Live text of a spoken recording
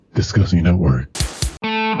Discussing Network.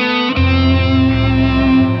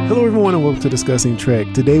 Hello everyone and welcome to Discussing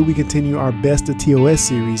Trek. Today we continue our Best of TOS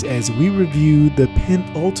series as we review the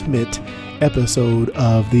penultimate episode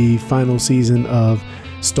of the final season of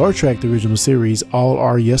Star Trek, the original series, All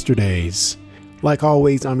Our Yesterdays. Like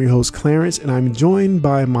always, I'm your host Clarence and I'm joined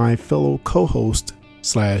by my fellow co-host /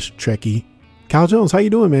 Trekkie, Kyle Jones. How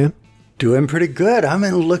you doing, man? Doing pretty good. I'm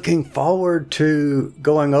looking forward to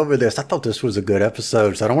going over this. I thought this was a good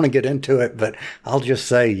episode, so I don't want to get into it, but I'll just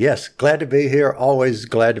say, yes, glad to be here. Always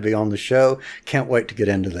glad to be on the show. Can't wait to get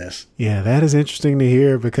into this. Yeah, that is interesting to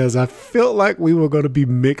hear because I felt like we were going to be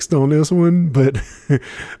mixed on this one, but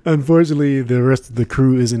unfortunately, the rest of the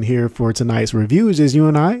crew isn't here for tonight's review. It's just you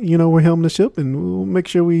and I, we're helming the ship and we'll make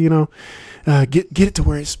sure we, get it to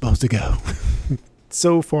where it's supposed to go.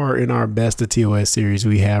 So far in our Best of TOS series,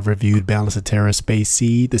 we have reviewed Balance of Terra, Space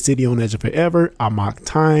Seed, The City on Edge of Forever, Amok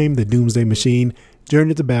Time, The Doomsday Machine,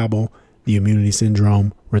 Journey to Babel, The Immunity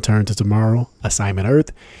Syndrome, Return to Tomorrow, Assignment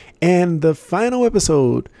Earth, and the final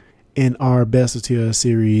episode in our Best of TOS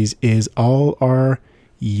series is All Our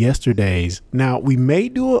Yesterdays. Now, we may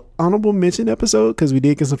do an honorable mention episode because we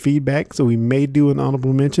did get some feedback, so we may do an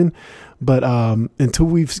honorable mention, but until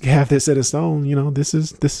we have that set in stone, this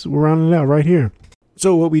is we're rounding it out right here.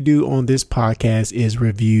 So what we do on this podcast is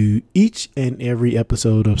review each and every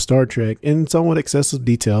episode of Star Trek in somewhat excessive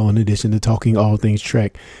detail in addition to talking all things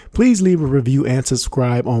Trek. Please leave a review and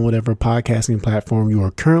subscribe on whatever podcasting platform you are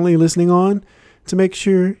currently listening on to make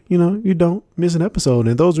sure, you don't miss an episode.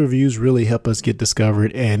 And those reviews really help us get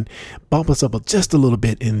discovered and bump us up just a little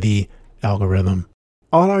bit in the algorithm.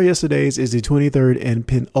 All Our Yesterdays is the 23rd and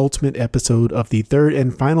penultimate episode of the third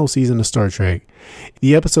and final season of Star Trek.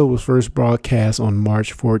 The episode was first broadcast on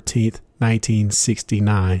March 14th,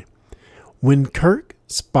 1969. When Kirk,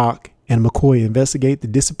 Spock, and McCoy investigate the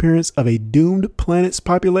disappearance of a doomed planet's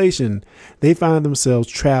population, they find themselves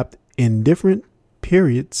trapped in different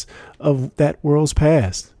periods of that world's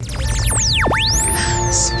past.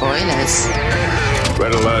 Spoilers.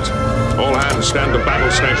 Red alert. All hands stand to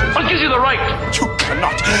battle stations. What gives you the right? You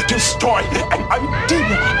cannot destroy an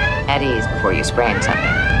idea. At ease before you sprain something.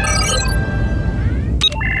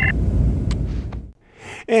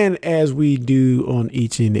 And as we do on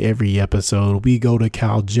each and every episode, we go to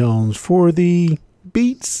Kyle Jones for the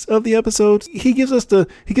beats of the episode. He gives us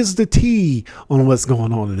the tea on what's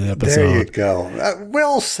going on in the episode. There you go.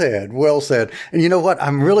 Well said. Well said. And you know what?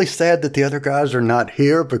 I'm really sad that the other guys are not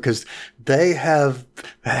here because they have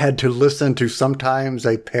had to listen to sometimes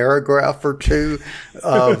a paragraph or two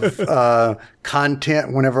of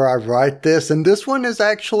content whenever I write this. And this one is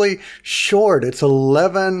actually short. It's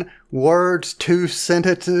 11 words, 2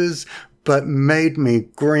 sentences, but made me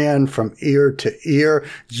grin from ear to ear.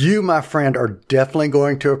 You, my friend, are definitely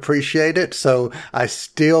going to appreciate it. So I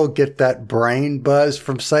still get that brain buzz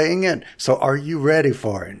from saying it. So are you ready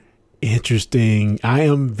for it? Interesting. I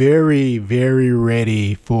am very, very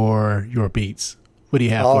ready for your beats. What do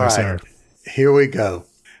you have for us, sir? Here we go.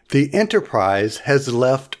 The Enterprise has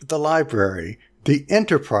left the library. The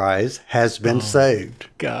Enterprise has been saved.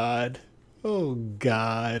 God. Oh,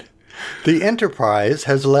 God. The Enterprise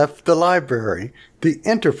has left the library. The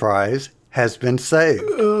Enterprise has been saved.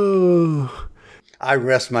 Oh. I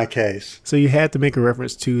rest my case. So you had to make a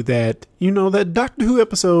reference to that, that Doctor Who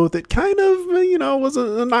episode that kind of, was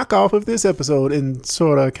a knockoff of this episode in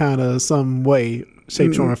sort of kind of some way,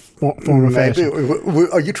 shape, form, or fashion.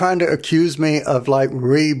 Are you trying to accuse me of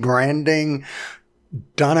rebranding?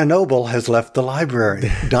 Donna Noble has left the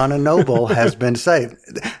library. Donna Noble has been saved.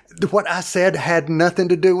 What I said had nothing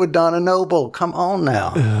to do with Donna Noble. Come on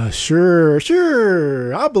now. Sure.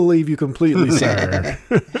 I believe you completely, sir.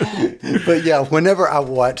 But yeah, whenever I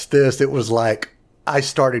watched this, it was like I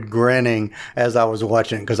started grinning as I was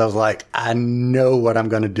watching because I was like, I know what I'm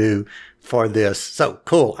going to do for this. So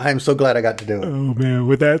cool. I'm so glad I got to do it. Oh, man.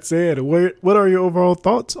 With that said, what are your overall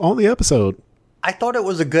thoughts on the episode? I thought it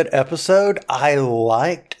was a good episode. I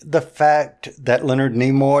liked the fact that Leonard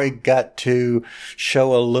Nimoy got to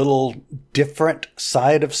show a little different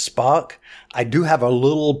side of Spock. I do have a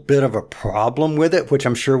little bit of a problem with it, which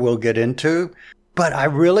I'm sure we'll get into. But I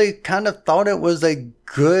really kind of thought it was a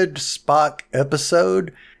good Spock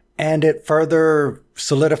episode. And it further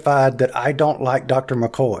solidified that I don't like Dr.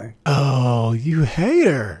 McCoy. Oh, you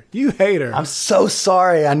hater. I'm so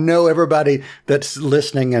sorry. I know everybody that's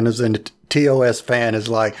listening and is a TOS fan is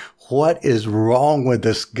like, what is wrong with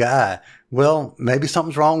this guy? Well, maybe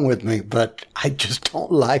something's wrong with me, but I just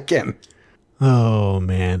don't like him. Oh,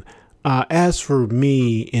 man. As for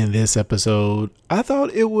me in this episode, I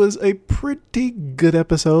thought it was a pretty good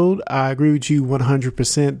episode. I agree with you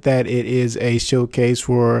 100% that it is a showcase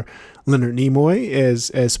for Leonard Nimoy as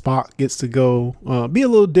Spock gets to go be a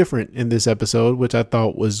little different in this episode, which I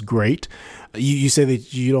thought was great. You say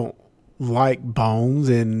that you don't like Bones,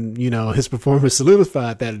 and his performance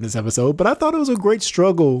solidified that in this episode, but I thought it was a great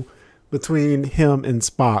struggle between him and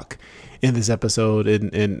Spock in this episode,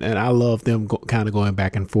 and I love them kind of going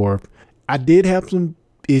back and forth. I did have some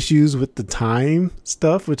issues with the time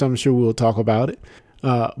stuff, which I'm sure we'll talk about it.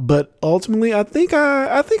 But ultimately, I think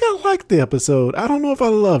I liked the episode. I don't know if I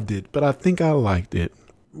loved it, but I think I liked it.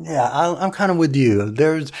 Yeah, I'm kind of with you.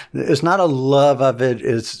 It's not a love of it.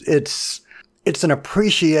 It's an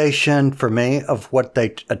appreciation for me of what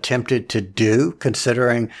they attempted to do,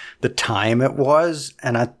 considering the time it was.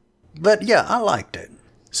 But yeah, I liked it.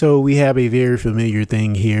 So we have a very familiar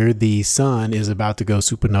thing here. The sun is about to go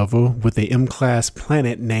supernova with a M-class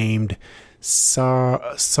planet named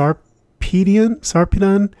Sarpedon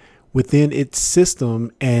within its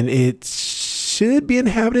system, and it should be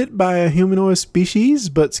inhabited by a humanoid species,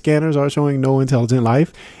 but scanners are showing no intelligent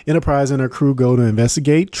life. Enterprise and her crew go to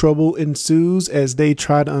investigate. Trouble ensues as they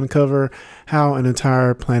try to uncover how an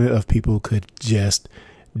entire planet of people could just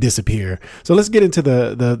disappear. So let's get into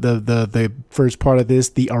the first part of this,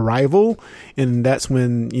 the arrival, and that's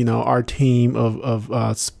when our team of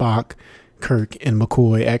Spock, Kirk, and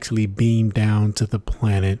McCoy actually beam down to the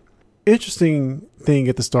planet. Interesting thing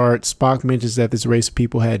at the start, Spock mentions that this race of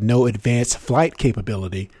people had no advanced flight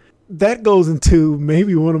capability. That goes into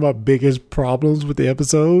maybe one of my biggest problems with the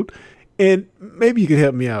episode, and maybe you could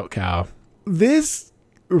help me out, Kyle. This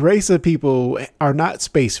race of people are not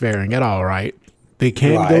spacefaring at all, right? They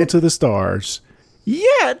can't go to the stars,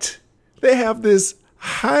 yet they have this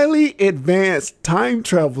highly advanced time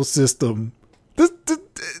travel system. Does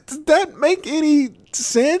that make any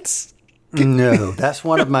sense? No, that's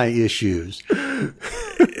one of my issues.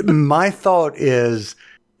 My thought is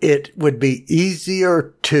it would be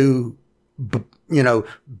easier to,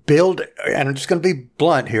 build, and I'm just going to be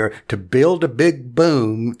blunt here, to build a big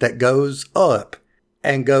boom that goes up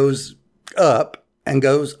and goes up and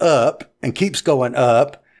goes up and keeps going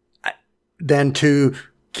up than to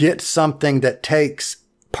get something that takes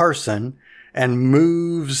person and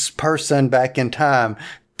moves person back in time.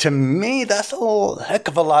 To me, that's a whole heck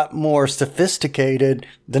of a lot more sophisticated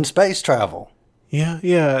than space travel.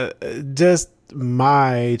 Yeah. Just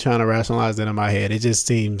my trying to rationalize that in my head. It just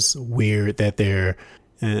seems weird that they're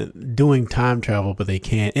doing time travel, but they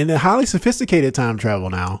can't. And they're highly sophisticated time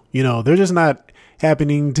travel now. They're just not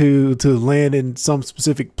happening to land in some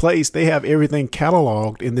specific place. They have everything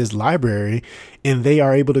cataloged in this library, and they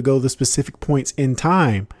are able to go to specific points in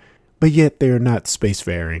time, but yet they're not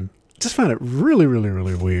spacefaring. Just find it really, really,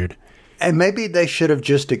 really weird. And maybe they should have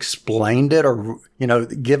just explained it, or,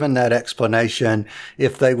 given that explanation,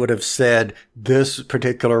 if they would have said this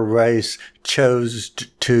particular race chose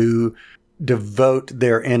to devote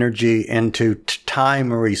their energy into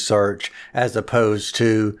time research as opposed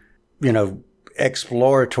to,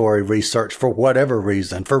 exploratory research for whatever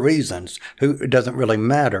reason, for reasons, it doesn't really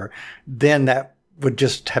matter, then that would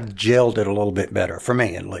just have gelled it a little bit better, for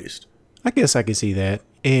me at least. I guess I can see that.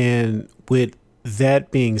 And with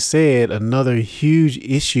that being said, another huge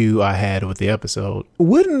issue I had with the episode,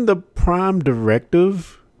 wouldn't the Prime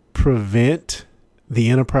Directive prevent the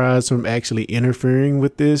Enterprise from actually interfering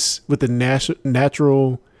with this, with the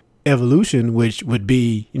natural evolution, which would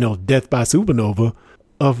be, death by supernova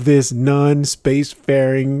of this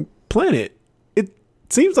non-spacefaring planet? It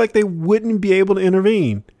seems like they wouldn't be able to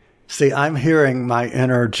intervene. See, I'm hearing my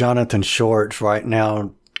inner Jonathan Shorts right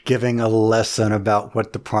now giving a lesson about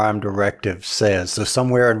what the Prime Directive says. So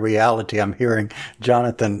somewhere in reality, I'm hearing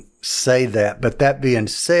Jonathan say that. But that being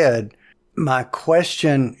said, my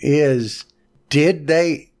question is, did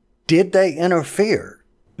they interfere?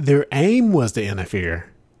 Their aim was to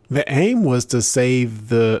interfere. The aim was to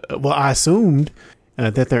save I assumed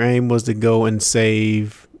that their aim was to go and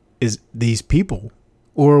save these people.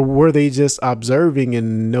 Or were they just observing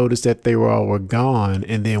and noticed that they were gone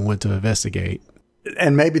and then went to investigate?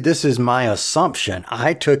 And maybe this is my assumption.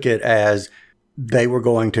 I took it as they were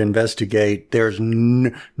going to investigate. There's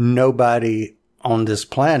nobody on this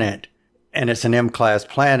planet, and it's an M-class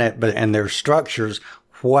planet, and there's structures.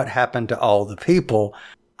 What happened to all the people?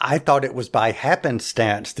 I thought it was by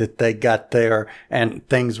happenstance that they got there and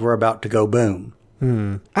things were about to go boom.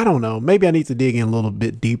 I don't know. Maybe I need to dig in a little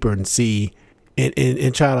bit deeper and see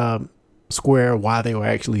and try to square why they were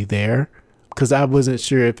actually there. because I wasn't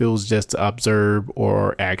sure if it was just to observe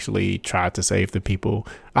or actually try to save the people.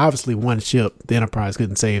 Obviously, one ship, the Enterprise,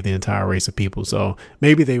 couldn't save the entire race of people, so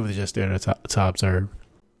maybe they were just there to observe.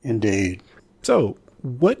 Indeed. So,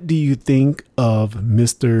 what do you think of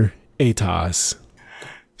Mr. Atos?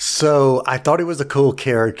 So I thought he was a cool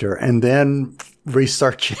character, and then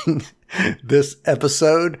researching this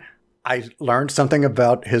episode, I learned something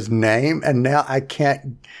about his name, and now I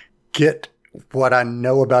can't get what I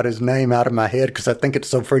know about his name out of my head because I think it's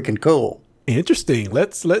so freaking cool. Interesting.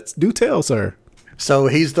 Let's do tell, sir. So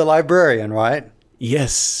he's the librarian, right?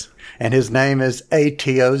 Yes. And his name is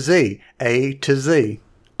A-T-O-Z, A to Z.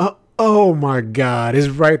 Oh my God. It's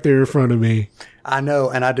right there in front of me. I know,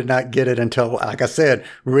 and I did not get it until, like I said,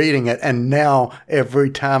 reading it. And now every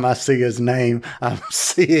time I see his name, I'm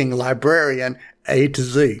seeing librarian A to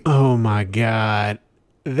Z. Oh my God.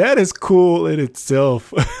 That is cool in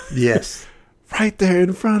itself. Yes. Right there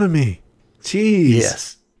in front of me. Jeez.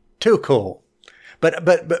 Yes. Too cool.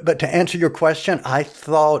 But to answer your question, I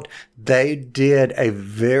thought they did a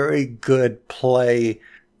very good play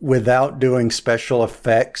without doing special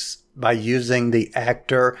effects by using the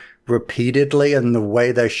actor repeatedly and the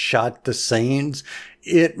way they shot the scenes.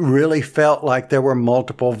 It really felt like there were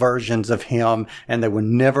multiple versions of him and they were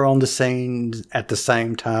never on the scenes at the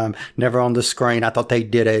same time, never on the screen. I thought they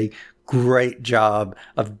did a great job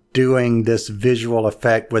of doing this visual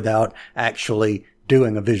effect without actually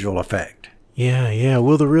doing a visual effect. Yeah.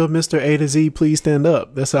 Will the real Mr. A to Z please stand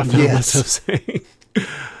up? That's what I found myself saying.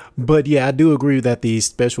 But yeah, I do agree that the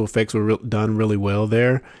special effects were done really well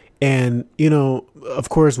there. And, of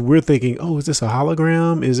course, we're thinking, oh, is this a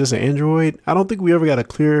hologram? Is this an android? I don't think we ever got a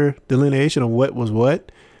clear delineation of what was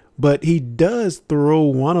what. But he does throw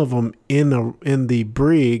one of them in the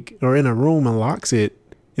brig or in a room and locks it.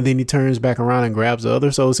 And then he turns back around and grabs the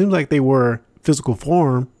other. So it seems like they were physical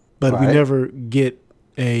form, but we never get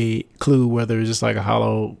a clue whether it's just like a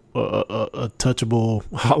touchable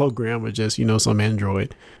hologram or just, some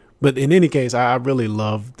android. But in any case, I really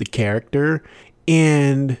love the character.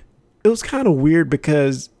 And it was kind of weird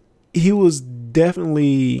because he was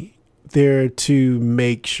definitely there to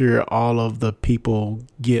make sure all of the people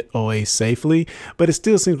get away safely. But it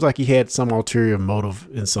still seems like he had some ulterior motive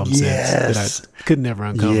in some sense that I could never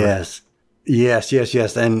uncover. Yes.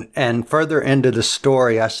 And further into the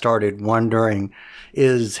story, I started wondering,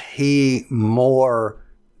 is he more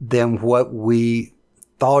than what we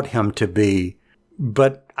thought him to be?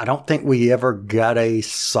 But I don't think we ever got a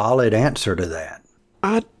solid answer to that.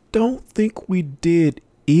 I don't think we did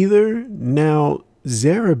either. Now,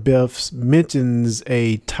 Zarabeth mentions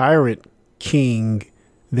a tyrant king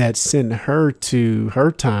that sent her to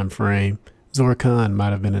her time frame. Zorkan might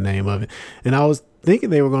have been the name of it. And I was thinking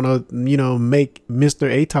they were going to, make Mr.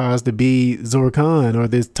 Atos to be Zorkan or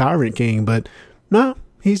this tyrant king, but no,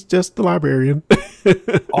 he's just the librarian.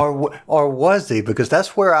 or was he? Because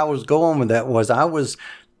that's where I was going with that. I was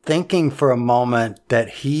thinking for a moment that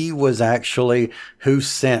he was actually who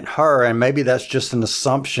sent her, and maybe that's just an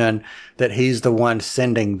assumption that he's the one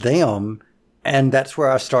sending them. And that's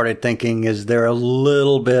where I started thinking, is there a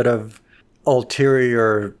little bit of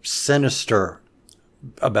ulterior sinister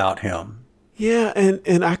about him? Yeah,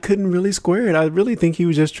 and I couldn't really square it. I really think he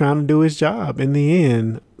was just trying to do his job in the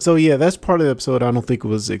end. So yeah, that's part of the episode I don't think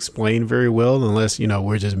was explained very well, unless,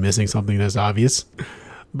 we're just missing something that's obvious.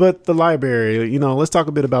 But the library, let's talk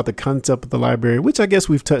a bit about the concept of the library, which I guess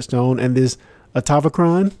we've touched on, and this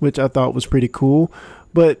Atavachron, which I thought was pretty cool.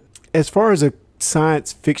 But as far as a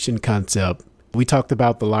science fiction concept, we talked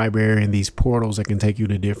about the library and these portals that can take you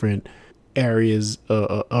to different areas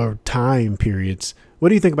or time periods. What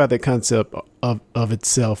do you think about that concept of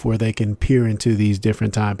itself, where they can peer into these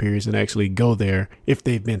different time periods and actually go there if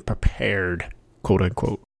they've been prepared, quote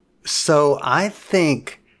unquote? So I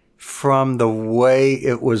think from the way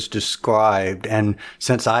it was described, and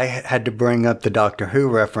since I had to bring up the Doctor Who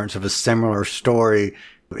reference of a similar story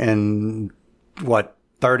in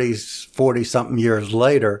 30s, 40 something years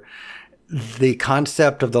later, the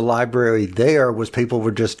concept of the library there was people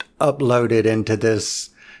were just uploaded into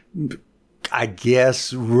this, I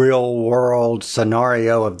guess, real world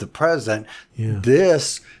scenario of the present. Yeah.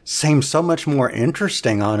 This seems so much more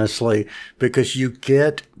interesting, honestly, because you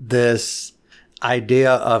get this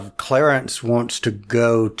idea of Clarence wants to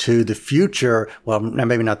go to the future. Well,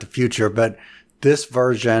 maybe not the future, but this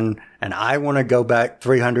version, and I want to go back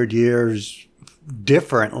 300 years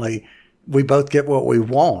differently. We both get what we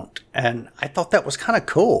want. And I thought that was kind of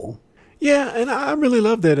cool. Yeah, and I really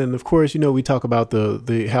love that. And of course, we talk about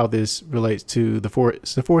the how this relates to the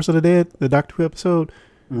Force of the Dead, the Doctor Who episode.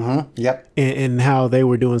 Mm-hmm. Yep. And how they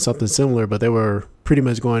were doing something similar, but they were pretty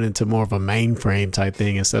much going into more of a mainframe type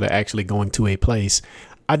thing instead of actually going to a place.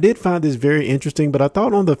 I did find this very interesting, but I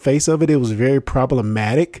thought on the face of it, it was very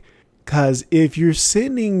problematic, because if you're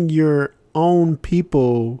sending your own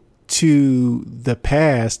people to the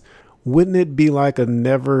past, wouldn't it be like a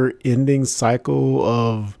never ending cycle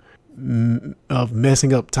of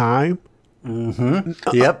messing up time?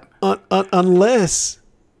 Mm-hmm. Yep. Unless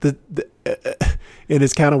and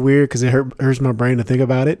it's kind of weird because it hurts my brain to think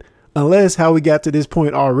about it. Unless how we got to this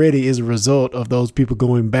point already is a result of those people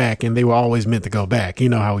going back, and they were always meant to go back. You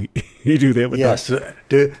know how you do that with yes.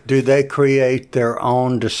 Do they create their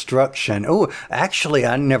own destruction? Oh, actually,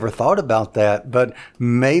 I never thought about that, but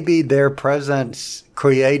maybe their presence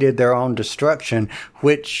created their own destruction,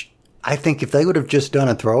 which I think if they would have just done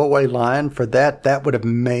a throwaway line for that, that would have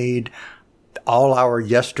made All Our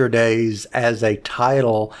Yesterdays as a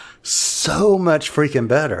title so much freaking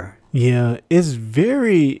better. Yeah, it's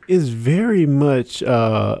very much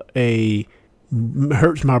hurts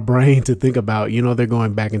my brain to think about. You know, they're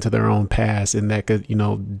going back into their own past, and that could, you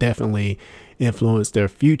know, definitely influence their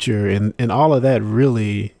future, and all of that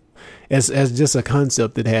really, as just a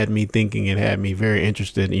concept, it had me thinking. It had me very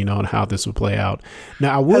interested, you know, in how this would play out.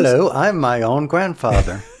 Now, hello, I'm my own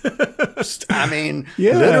grandfather. I mean,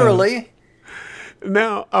 yeah. Literally.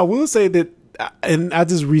 Now, I will say that, and I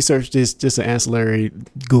just researched this, just an ancillary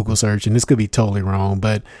Google search, and this could be totally wrong,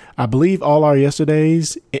 but I believe All Our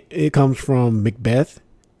Yesterdays, it comes from Macbeth.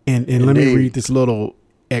 And let me read this little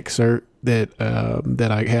excerpt that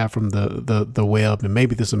I have from the web, and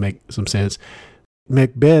maybe this will make some sense.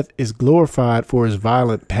 Macbeth is glorified for his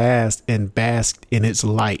violent past and basked in its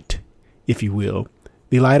light, if you will.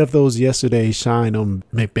 The light of those yesterdays shine on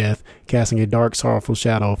Macbeth, casting a dark, sorrowful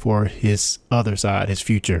shadow for his other side, his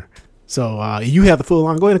future. So you have the full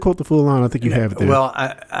line. Go ahead and quote the full line. I think you have it there. Well,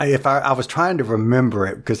 I was trying to remember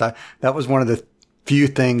it because that was one of the few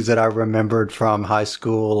things that I remembered from high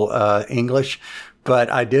school English,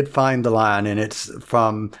 but I did find the line, and it's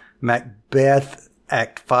from Macbeth,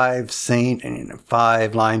 Act 5, Scene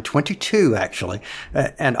 5, line 22, actually.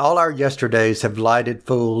 And all our yesterdays have lighted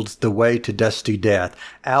fools the way to dusty death.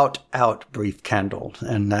 Out, out, brief candle.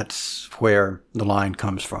 And that's where the line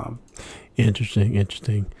comes from.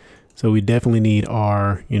 Interesting. So we definitely need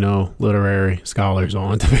our, you know, literary scholars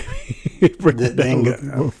on to bring that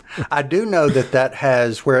down. I do know that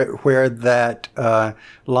has where that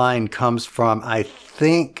line comes from. I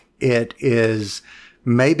think it is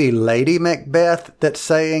maybe Lady Macbeth that's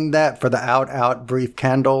saying that for the out, out, brief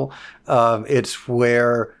candle. It's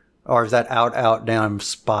where, or is that out, out, down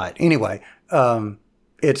spot? Anyway,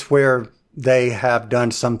 it's where they have done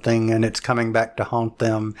something and it's coming back to haunt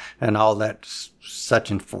them and all that such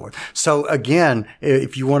and forth. So again,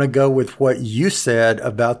 if you want to go with what you said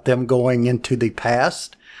about them going into the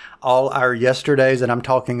past, All Our Yesterdays, and I'm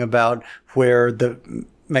talking about where the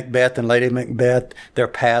Macbeth and Lady Macbeth, their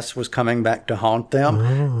past was coming back to haunt them.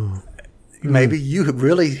 Oh. Maybe you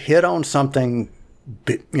really hit on something,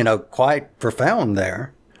 you know, quite profound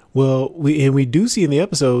there. Well, we do see in the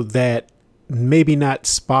episode that maybe not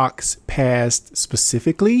Spock's past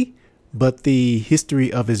specifically, but the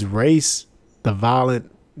history of his race, the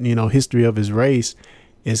violent, you know, history of his race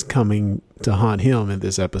is coming to haunt him in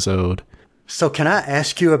this episode. So can I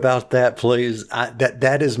ask you about that, please?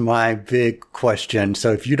 That is my big question.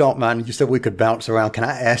 So if you don't mind, you said we could bounce around. Can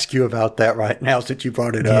I ask you about that right now since you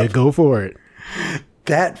brought it up? Yeah, go for it.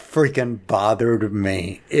 That freaking bothered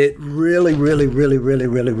me. It really, really, really, really,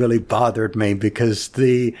 really, really bothered me because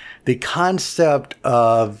the concept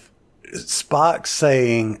of Spock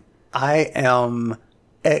saying, I am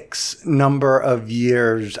X number of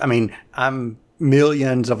years. I mean, I'm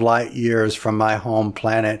millions of light years from my home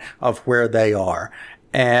planet of where they are.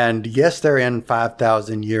 And yes, they're in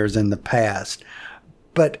 5,000 years in the past,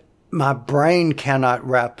 but my brain cannot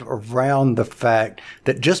wrap around the fact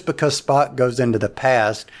that just because Spock goes into the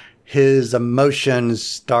past, his emotions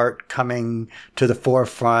start coming to the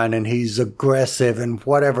forefront and he's aggressive and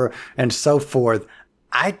whatever and so forth.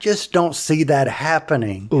 I just don't see that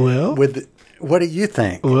happening. Well, what do you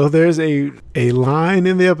think? Well, there's a line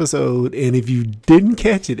in the episode, and if you didn't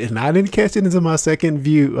catch it, and I didn't catch it until my second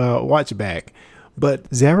watch back, but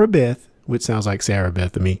Zarabeth, which sounds like Sarah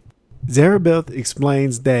Beth to me, Zarabeth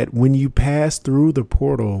explains that when you pass through the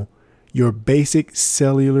portal, your basic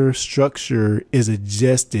cellular structure is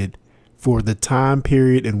adjusted for the time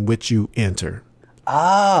period in which you enter.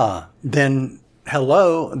 Then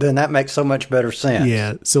that makes so much better sense.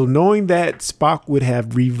 Yeah. So knowing that Spock would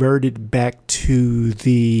have reverted back to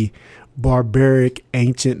the barbaric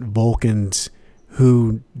ancient Vulcans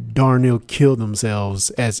who darn near killed themselves,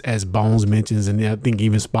 as Bones mentions, and I think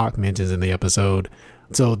even Spock mentions in the episode.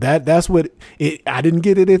 So that's what it. I didn't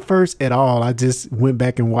get it at first at all. I just went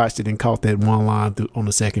back and watched it and caught that one line on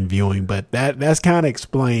the second viewing. But that's kind of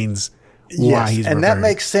explains why he's and revered. that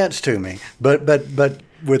makes sense to me. But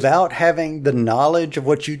without having the knowledge of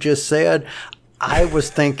what you just said, I was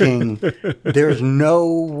thinking there's no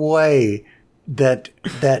way that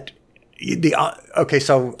okay.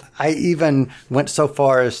 So I even went so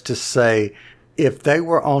far as to say if they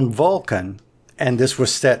were on Vulcan. And this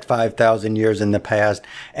was set 5,000 years in the past.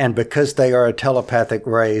 And because they are a telepathic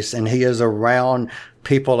race and he is around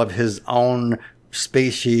people of his own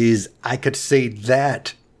species, I could see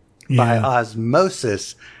that by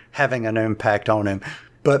osmosis having an impact on him.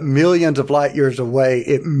 But millions of light years away,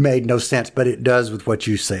 it made no sense, but it does with what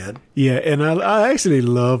you said. Yeah, and I actually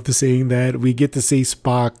love to seeing that. We get to see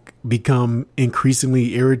Spock become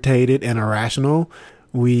increasingly irritated and irrational.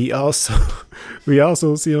 We also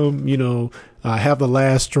see him, have the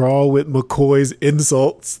last straw with McCoy's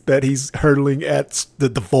insults that he's hurling at the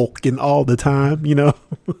Vulcan all the time.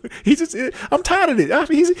 I'm tired of it. I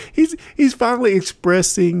mean, he's finally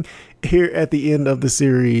expressing here at the end of the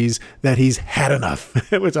series that he's had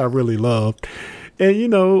enough, which I really loved.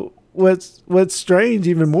 And what's strange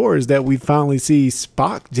even more is that we finally see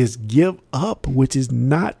Spock just give up, which is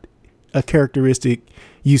not a characteristic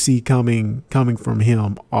you see coming from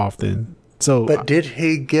him often. So, but did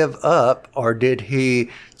he give up, or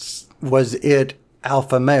was it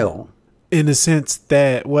alpha male? In the sense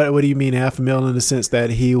that, what do you mean alpha male? In the sense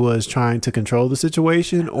that he was trying to control the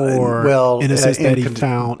situation, or in the sense that he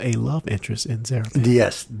found a love interest in Zarabeth?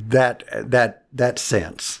 Yes, that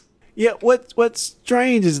sense. Yeah, what's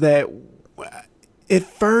strange is that at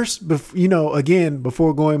first, again,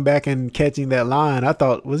 before going back and catching that line, I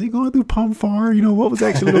thought, was he going through Pumfar? What was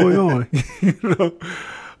actually going on?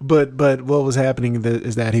 But what was happening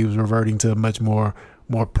is that he was reverting to a much more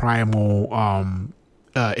primal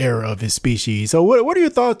era of his species. So what are your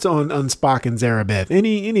thoughts on Spock and Zarabeth?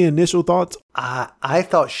 Any initial thoughts? I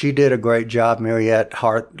thought she did a great job, Mariette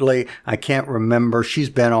Hartley. I can't remember. She's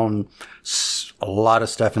been on a lot of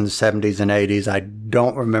stuff in the 70s and 80s. I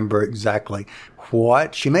don't remember exactly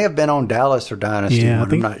what. She may have been on Dallas or Dynasty. Yeah,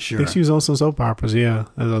 I'm not sure. I think she was on some soap operas, yeah,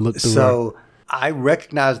 as I looked through her. I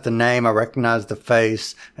recognize the name. I recognize the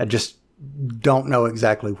face. I just don't know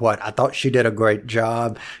exactly what. I thought she did a great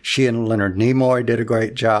job. She and Leonard Nimoy did a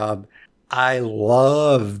great job. I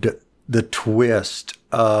loved the twist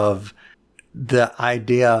of the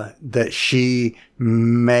idea that she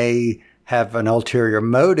may have an ulterior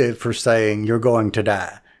motive for saying you're going to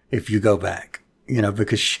die if you go back,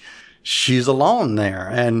 because she's alone there,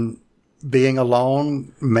 and being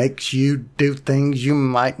alone makes you do things you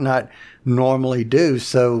might not normally do.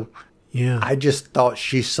 So yeah, I just thought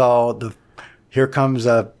she saw here comes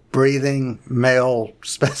a breathing male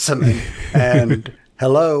specimen and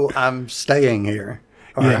hello, I'm staying here,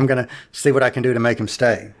 or I'm going to see what I can do to make him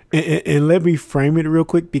stay. And let me frame it real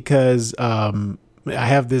quick, because I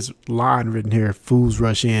have this line written here, fools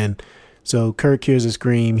rush in. So Kirk hears a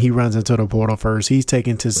scream. He runs into the portal first. He's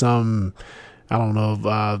taken to some, I don't know,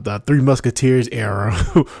 the Three Musketeers era,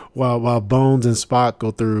 while Bones and Spock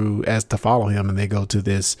go through as to follow him, and they go to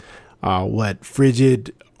this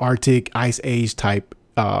frigid Arctic Ice Age type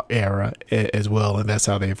era as well, and that's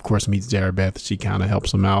how they of course meet Zarabeth. She kind of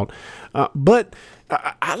helps them out, but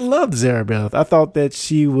I loved Zarabeth. I thought that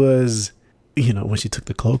she was, when she took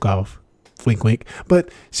the cloak off, wink wink, but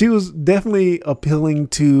she was definitely appealing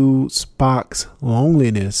to Spock's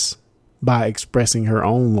loneliness by expressing her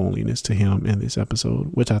own loneliness to him in this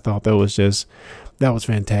episode, which I thought that was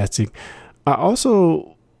fantastic. I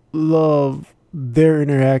also love their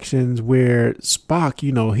interactions where Spock,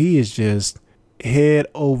 he is just head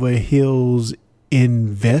over heels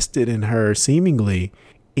invested in her seemingly.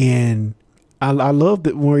 And I love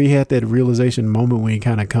that where he had that realization moment when he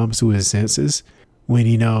kind of comes to his senses, when,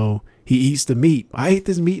 he eats the meat. I ate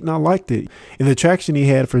this meat and I liked it. And the attraction he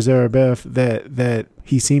had for Zarabeth that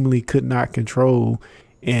he seemingly could not control,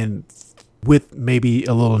 and with maybe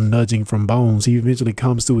a little nudging from Bones, he eventually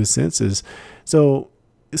comes to his senses. So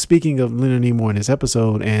speaking of Leonard Nimoy in this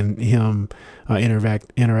episode and him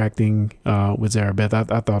interacting with Zarabeth,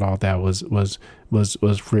 I thought all that was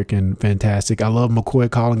freaking fantastic. I love McCoy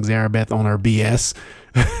calling Zarabeth on her BS.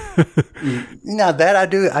 Now that I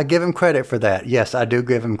do, I give him credit for that. Yes, I do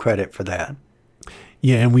give him credit for that.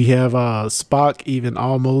 Yeah, and we have Spock even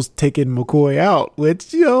almost taking McCoy out,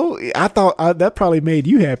 which I thought that probably made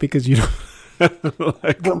you happy because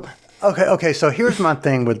Okay. So here's my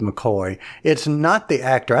thing with McCoy. It's not the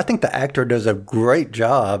actor. I think the actor does a great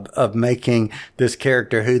job of making this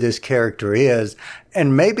character who this character is.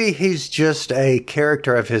 And maybe he's just a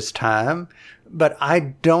character of his time, but I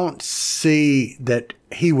don't see that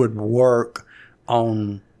he would work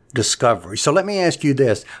on Discovery. So let me ask you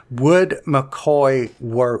this. Would McCoy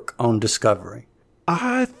work on Discovery?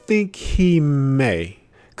 I think he may.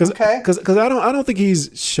 Because I don't think he's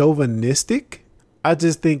chauvinistic. I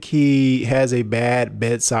just think he has a bad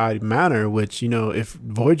bedside manner, which, if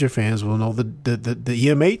Voyager fans will know, the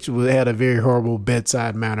EMH had a very horrible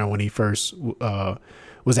bedside manner when he first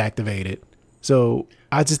was activated. So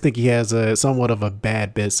I just think he has a somewhat of a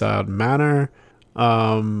bad bedside manner.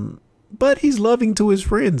 But he's loving to his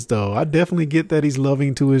friends, though. I definitely get that he's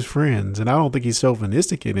loving to his friends, and I don't think he's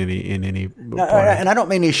chauvinistic in any part. And I don't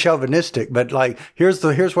mean he's chauvinistic, but here's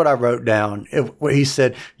what I wrote down. He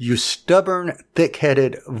said, "You stubborn,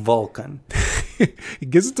 thick-headed Vulcan." He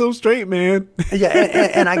gets it to him straight, man. Yeah,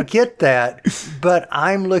 and I get that, but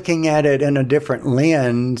I'm looking at it in a different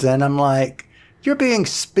lens, and I'm like, you're being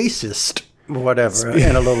speciesist. Whatever,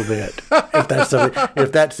 in a little bit,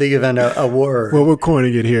 if that's even a word. Well, we're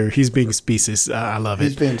coining it here. He's being specious. I love it.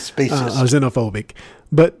 He's being specious. Xenophobic,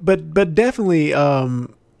 but definitely, I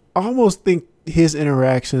almost think his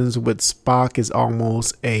interactions with Spock is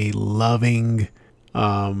almost a loving,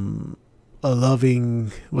 what's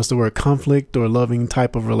the word, conflict or loving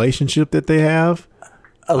type of relationship that they have.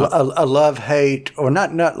 A love-hate, or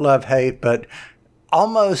not love-hate, but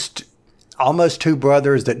almost two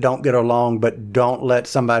brothers that don't get along, but don't let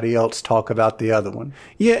somebody else talk about the other one.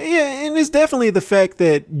 Yeah. And it's definitely the fact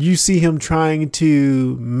that you see him trying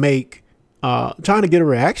to get a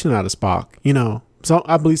reaction out of Spock, So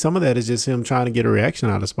I believe some of that is just him trying to get a reaction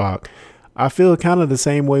out of Spock. I feel kind of the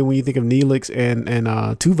same way when you think of Neelix and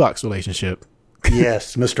Tuvok's relationship.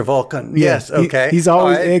 Yes, Mr. Vulcan. Yes, okay. He's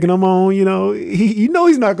always egging him on,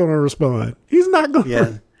 he's not going to respond. He's not going to.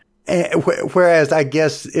 Yeah. Whereas I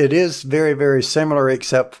guess it is very, very similar,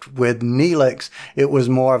 except with Neelix, it was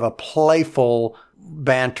more of a playful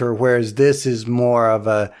banter, whereas this is more of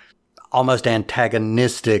a almost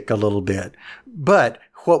antagonistic a little bit. But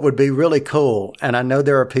what would be really cool, and I know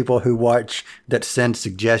there are people who watch that send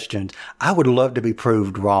suggestions, I would love to be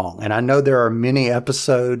proved wrong. And I know there are many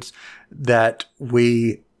episodes that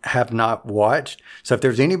we have not watched. So if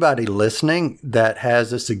there's anybody listening that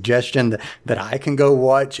has a suggestion that I can go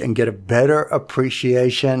watch and get a better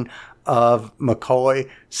appreciation of McCoy,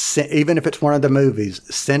 even if it's one of the movies,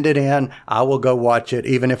 send it in. I will go watch it,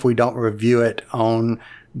 even if we don't review it on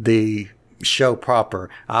the show proper.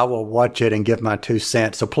 I will watch it and give my 2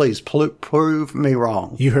 cents. So please prove me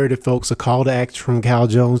wrong. You heard it, folks. A call to action from Cal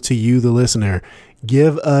Jones to you, the listener.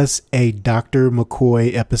 Give us a Dr.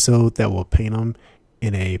 McCoy episode that will paint him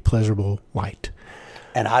in a pleasurable light.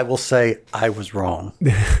 And I will say I was wrong.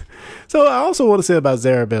 So I also want to say about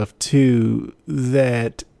Zarabeth too,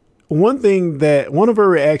 that one of her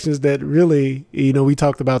reactions that really, we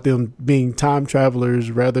talked about them being time travelers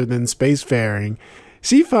rather than spacefaring.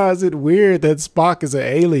 She finds it weird that Spock is an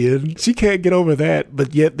alien. She can't get over that,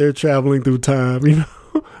 but yet they're traveling through time,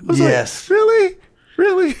 Yes. Like,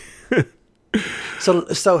 really?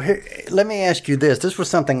 So here, let me ask you this. This was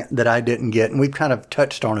something that I didn't get, and we've kind of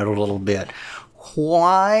touched on it a little bit.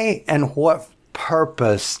 Why and what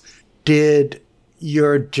purpose did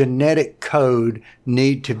your genetic code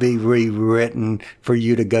need to be rewritten for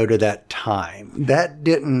you to go to that time? That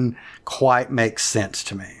didn't quite make sense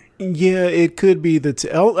to me. Yeah, it could be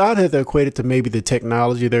I'd have to equate it to maybe the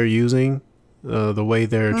technology they're using, the way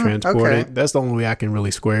they're transported. Okay. That's the only way I can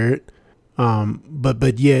really square it.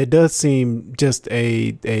 But yeah, it does seem just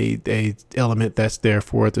a element that's there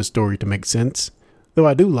for the story to make sense. Though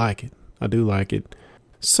I do like it.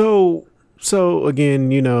 So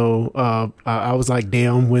again, I was like,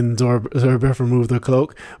 damn, when Zarabeth removed the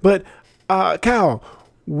cloak. But Cal,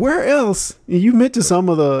 where else? You mentioned some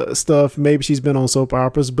of the stuff. Maybe she's been on soap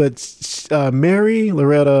operas, but Mary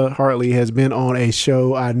Loretta Hartley has been on a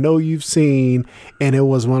show I know you've seen, and it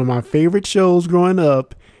was one of my favorite shows growing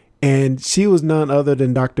up. And she was none other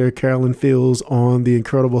than Dr. Carolyn Fields on the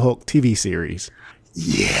Incredible Hulk TV series.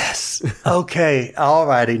 Yes. Okay. All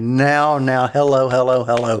righty. Now,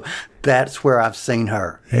 hello. That's where I've seen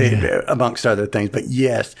her, amongst other things. But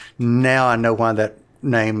yes, now I know why that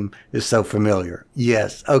name is so familiar.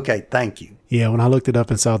 Yes. Okay. Thank you. Yeah. When I looked it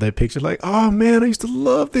up and saw that picture, like, oh man, I used to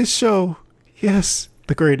love this show. Yes.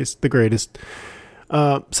 The greatest.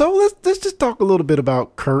 So let's just talk a little bit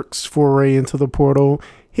about Kirk's foray into the portal.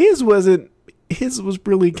 His was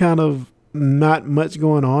really kind of not much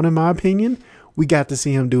going on, in my opinion. we got to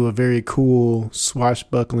see him do a very cool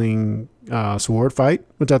swashbuckling sword fight,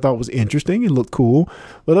 which I thought was interesting. It looked cool.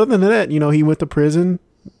 But other than that, he went to prison,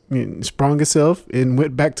 sprung himself, and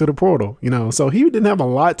went back to the portal, So he didn't have a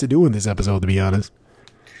lot to do in this episode, to be honest.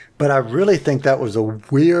 But I really think that was a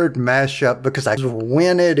weird mashup because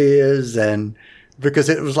when it is, and because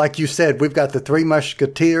it was like you said, we've got the Three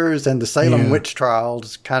Musketeers and the Salem witch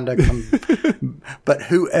trials kind of. But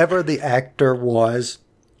whoever the actor was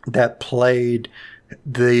that played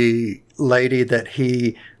the lady that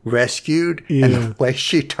he rescued and the way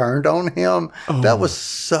she turned on him, that was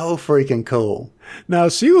so freaking cool. Now,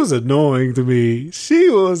 she was annoying to me. She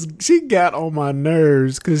got on my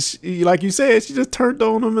nerves because, like you said, she just turned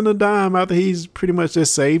on him in a dime after he's pretty much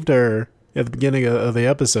just saved her at the beginning of the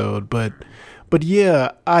episode. But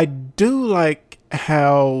yeah, I do like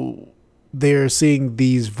how they're seeing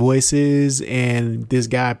these voices and this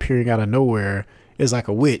guy appearing out of nowhere is like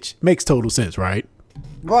a witch. Makes total sense, right?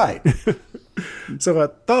 Right. So I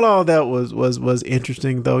thought all that was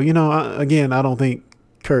interesting, though. Again, I don't think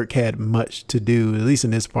Kirk had much to do, at least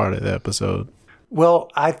in this part of the episode.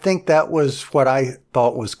 Well, I think that was what I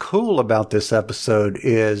thought was cool about this episode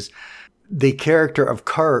is the character of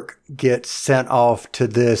Kirk gets sent off to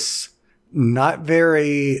this not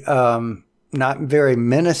very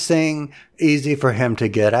menacing, easy for him to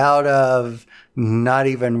get out of, not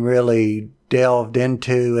even really delved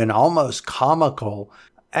into, an almost comical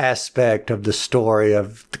aspect of the story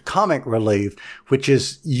of the comic relief, which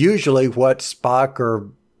is usually what Spock or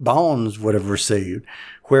Bones would have received.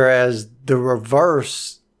 Whereas the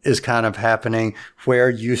reverse is kind of happening where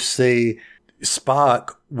you see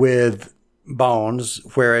Spock with Bones,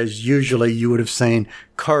 whereas usually you would have seen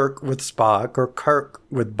Kirk with Spock or Kirk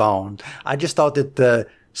with Bones. I just thought that the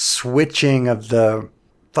switching of the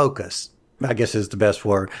focus, I guess is the best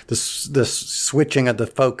word, the switching of the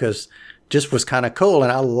focus just was kind of cool,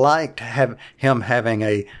 and I liked him having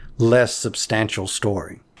a less substantial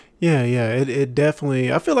story. Yeah, it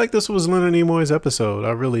definitely. I feel like this was Leonard Nimoy's episode.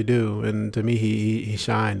 I really do, and to me, he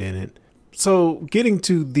shined in it. So, getting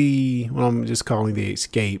to what I'm just calling the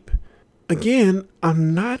escape. Again,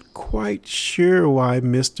 I'm not quite sure why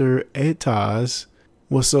Mr. Ataz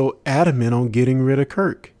was so adamant on getting rid of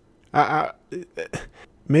Kirk.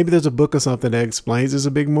 Maybe there's a book or something that explains this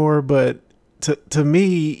a bit more, but to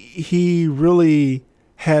me, he really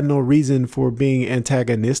had no reason for being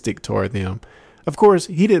antagonistic toward them. Of course,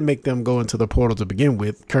 he didn't make them go into the portal to begin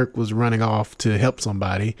with. Kirk was running off to help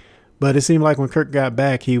somebody, but it seemed like when Kirk got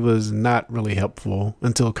back, he was not really helpful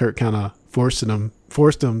until Kirk kind of forced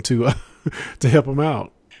him to to help him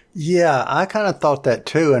out. Yeah, I kind of thought that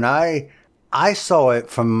too, and I saw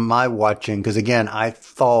it from my watching because again, I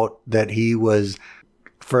thought that he was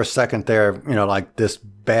for a second there, like this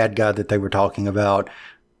bad guy that they were talking about.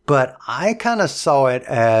 But I kind of saw it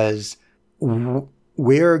as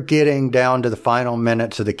we're getting down to the final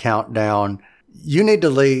minutes of the countdown. You need to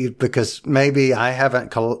leave because maybe I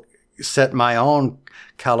haven't set my own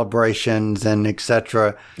calibrations and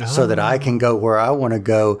etc. so that I can go where I want to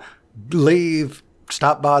go. Leave,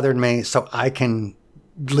 stop bothering me so I can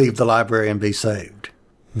leave the library and be saved.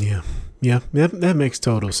 Yeah, that makes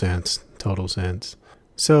total sense.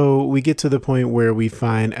 So we get to the point where we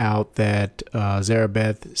find out that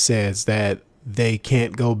Zarabeth says that they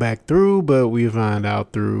can't go back through, but we find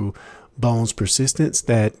out through Bones' persistence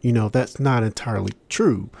that, that's not entirely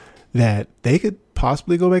true, that they could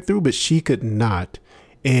possibly go back through, but she could not.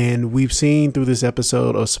 And we've seen through this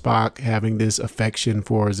episode of Spock having this affection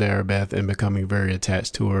for Zarabeth and becoming very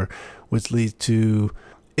attached to her, which leads to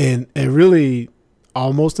a really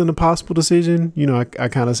almost an impossible decision. I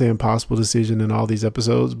kind of say impossible decision in all these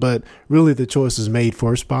episodes, but really the choice was made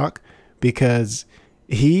for Spock because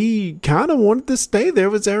he kind of wanted to stay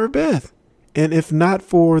there with Zarabeth. And if not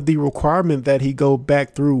for the requirement that he go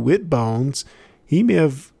back through with Bones, he may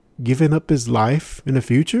have given up his life in the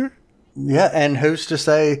future. Yeah, and who's to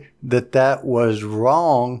say that was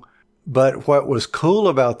wrong? But what was cool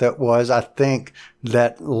about that was, I think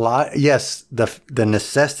that, yes, the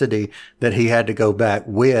necessity that he had to go back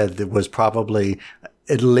with was probably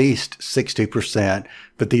at least 60%.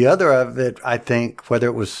 But the other of it, I think, whether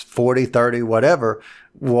it was 40, 30, whatever,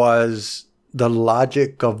 was the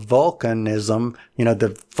logic of Vulcanism.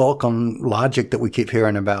 The Vulcan logic that we keep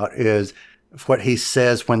hearing about is what he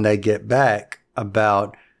says when they get back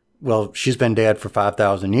about, well, she's been dead for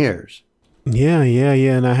 5,000 years. Yeah.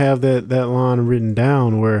 And I have that line written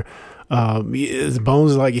down where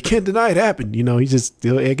Bones is like, you can't deny it happened. He's just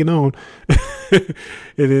still egging on. And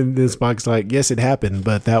then Spock's like, yes, it happened,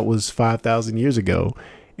 but that was 5,000 years ago.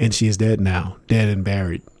 And she is dead now, dead and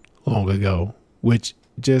buried long ago, which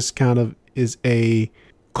just kind of is a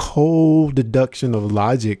cold deduction of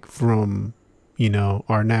logic from,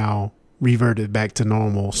 our now reverted back to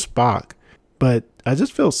normal Spock. But I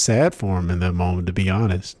just felt sad for him in that moment, to be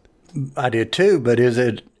honest. I did too, but is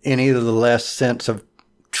it any of the less sense of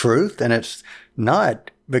truth? And it's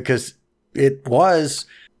not, because it was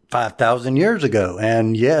 5,000 years ago.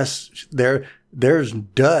 And yes, there's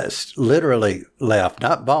dust literally left,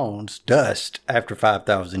 not bones, dust after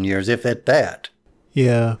 5,000 years, if at that.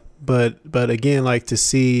 Yeah, but again, like to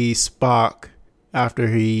see Spock after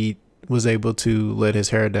he was able to let his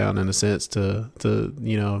hair down, in a sense, to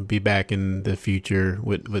be back in the future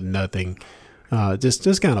with nothing.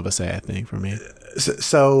 Just kind of a sad thing for me.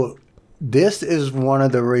 So this is one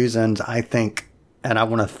of the reasons I think, and I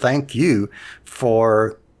want to thank you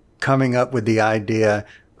for coming up with the idea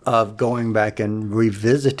of going back and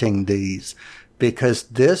revisiting these, because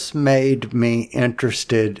this made me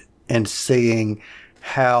interested in seeing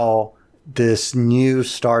how this new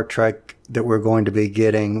Star Trek that we're going to be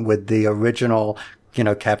getting with the original,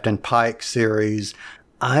 Captain Pike series.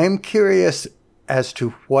 I'm curious as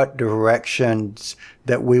to what directions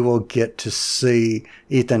that we will get to see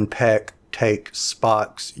Ethan Peck take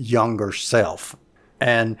Spock's younger self.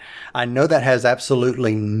 And I know that has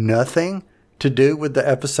absolutely nothing to do with the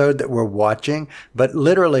episode that we're watching, but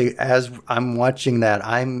literally as I'm watching that,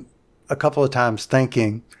 I'm a couple of times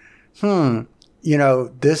thinking,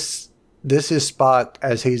 this is Spock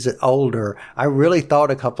as he's older. I really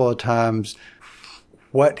thought a couple of times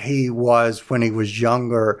what he was when he was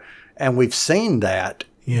younger, and we've seen that,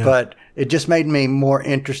 but it just made me more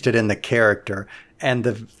interested in the character and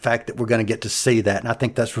the fact that we're going to get to see that. And I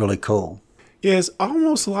think that's really cool. Yeah, it's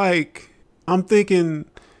almost like I'm thinking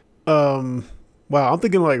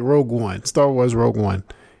like Rogue One, Star Wars Rogue One,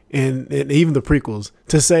 and even the prequels,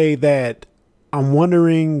 to say that I'm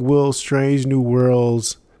wondering, will Strange New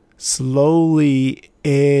Worlds slowly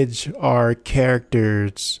edge our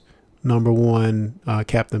characters, number one,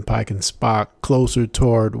 Captain Pike and Spock, closer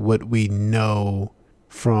toward what we know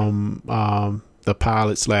from the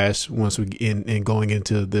pilot / once we in going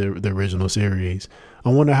into the original series. I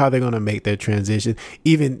wonder how they're going to make that transition,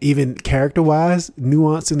 even character wise,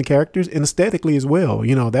 nuance in the characters, and aesthetically as well.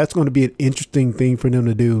 That's going to be an interesting thing for them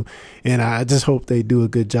to do, and I just hope they do a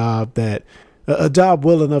good job, a job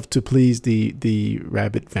well enough to please the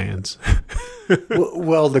Rabbit fans.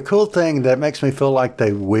 Well, the cool thing that makes me feel like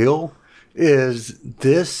they will is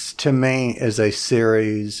this, to me, is a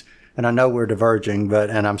series, and I know we're diverging,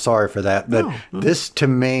 and I'm sorry for that, but this to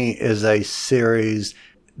me is a series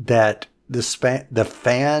that the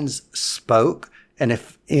fans spoke. And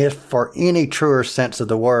if for any truer sense of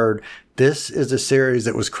the word, this is a series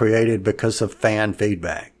that was created because of fan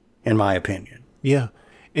feedback, in my opinion. Yeah.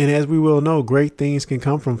 And as we will know, great things can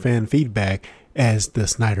come from fan feedback, as the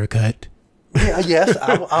Snyder Cut. Yeah, yes.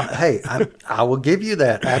 I will give you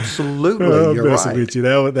that. Absolutely. You're right. With you.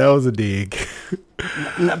 That was a dig.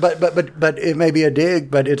 But it may be a dig,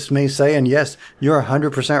 but it's me saying, yes, you're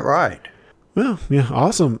 100% right. Well, yeah,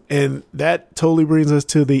 awesome. And that totally brings us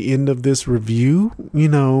to the end of this review.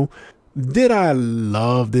 Did I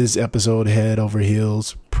love this episode head over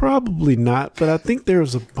heels? Probably not, but I think there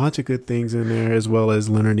was a bunch of good things in there, as well as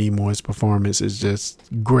Leonard Nimoy's performance is just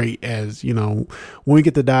great. As when we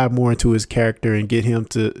get to dive more into his character and get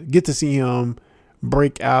to see him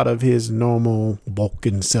break out of his normal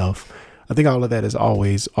Vulcan self, I think all of that is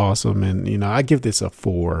always awesome. And I give this a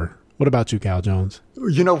 4. What about you, Cal Jones?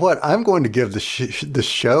 You know what? I'm going to give the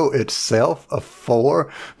show itself a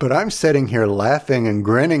 4, but I'm sitting here laughing and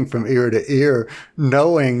grinning from ear to ear,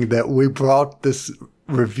 knowing that we brought this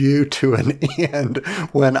review to an end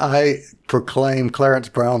when I proclaimed Clarence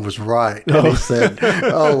Brown was right. And he said,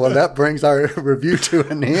 well, that brings our review to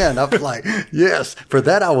an end. I was like, yes, for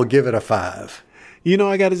that I will give it a 5.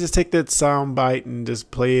 I got to just take that sound bite and just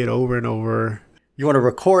play it over and over. You want to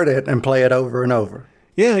record it and play it over and over?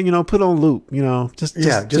 Yeah, put on loop, just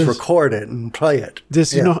record it and play it.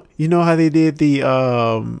 Just, you know how they did the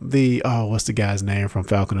what's the guy's name from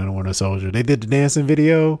Falcon and the Winter Soldier? They did the dancing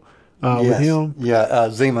video with him. Yeah,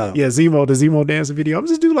 Zemo. Yeah, Zemo, the Zemo dancing video. I'm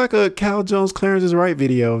just do like a Cal Jones, Clarence is Right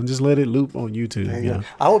video and just let it loop on YouTube.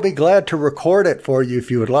 I will be glad to record it for you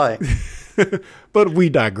if you would like. But we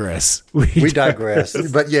digress. We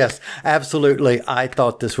digress. But yes, absolutely. I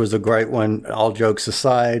thought this was a great one, all jokes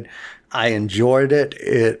aside. I enjoyed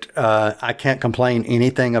it. I can't complain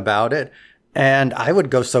anything about it. And I would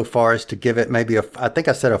go so far as to give it maybe I think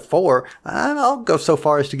I said a 4. I'll go so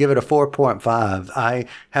far as to give it a 4.5. I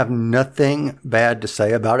have nothing bad to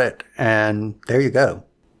say about it. And there you go.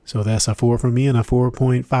 So that's a 4 from me and a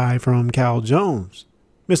 4.5 from Cal Jones.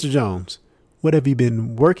 Mr. Jones, what have you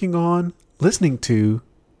been working on, listening to,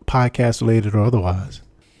 podcast related or otherwise?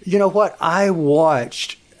 You know what? I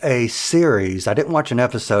watched a series. I didn't watch an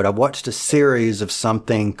episode. I watched a series of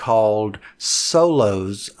something called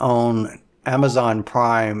Solos on Amazon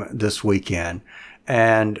Prime this weekend.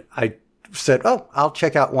 And I said, oh, I'll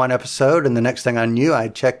check out one episode. And the next thing I knew, I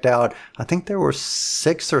checked out, I think there were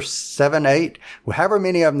 6 or 7, 8, however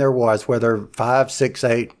many of them there was, whether 5, 6,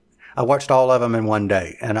 8. I watched all of them in one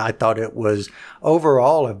day. And I thought it was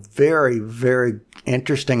overall a very, very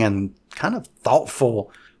interesting and kind of thoughtful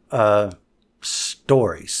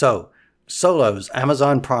story. So Solos,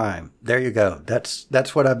 Amazon Prime. There you go.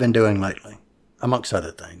 That's what I've been doing lately, amongst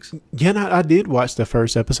other things. Yeah, and I did watch the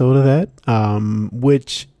first episode of that,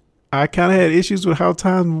 which I kind of had issues with how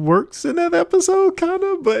time works in that episode, kind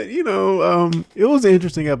of, but it was an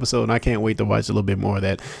interesting episode, and I can't wait to watch a little bit more of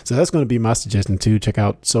that. So that's going to be my suggestion too. Check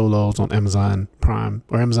out Solos on Amazon Prime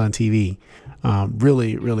or Amazon TV.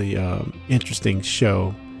 Really, really interesting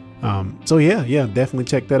show. So yeah, definitely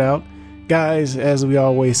check that out. Guys, as we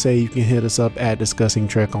always say, you can hit us up at Discussing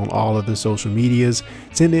Trek on all of the social medias.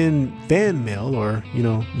 Send in fan mail or,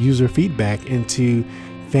 user feedback into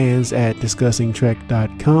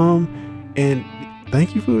fans@discussingtrek.com. And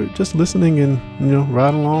thank you for just listening and,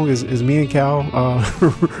 riding along as me and Cal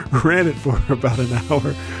ran it for about an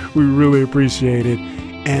hour. We really appreciate it.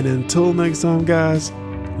 And until next time, guys,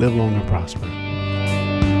 live long and prosper.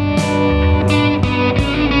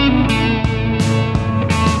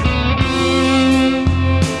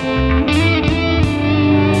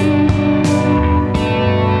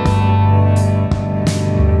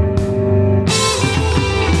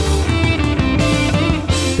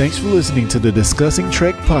 Thanks for listening to the Discussing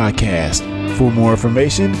Trek podcast. For more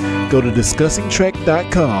information, go to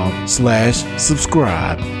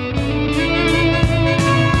discussingtrek.com/subscribe.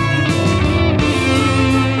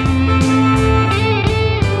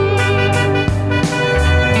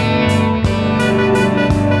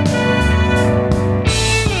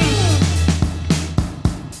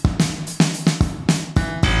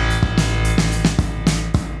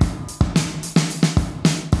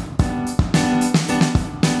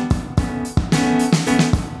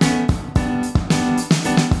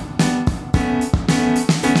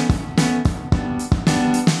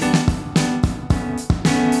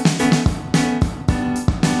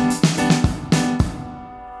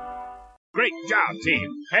 Team,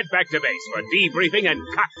 head back to base for debriefing and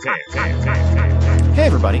cocktails. Hey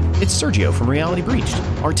everybody, it's Sergio from Reality Breached.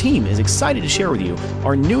 Our team is excited to share with you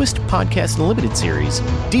our newest podcast limited series,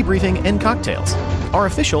 Debriefing and Cocktails, our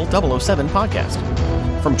official 007 podcast.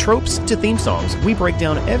 From tropes to theme songs, we break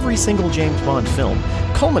down every single James Bond film,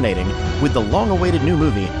 culminating with the long-awaited new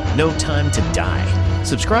movie, No Time to Die.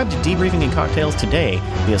 Subscribe to Debriefing and Cocktails today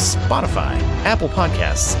via Spotify, Apple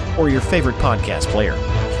Podcasts, or your favorite podcast player.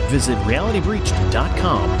 Visit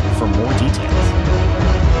realitybreached.com for more details.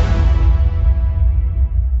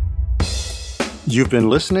 You've been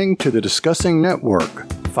listening to the Discussing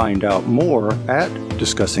Network. Find out more at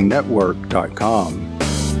discussingnetwork.com.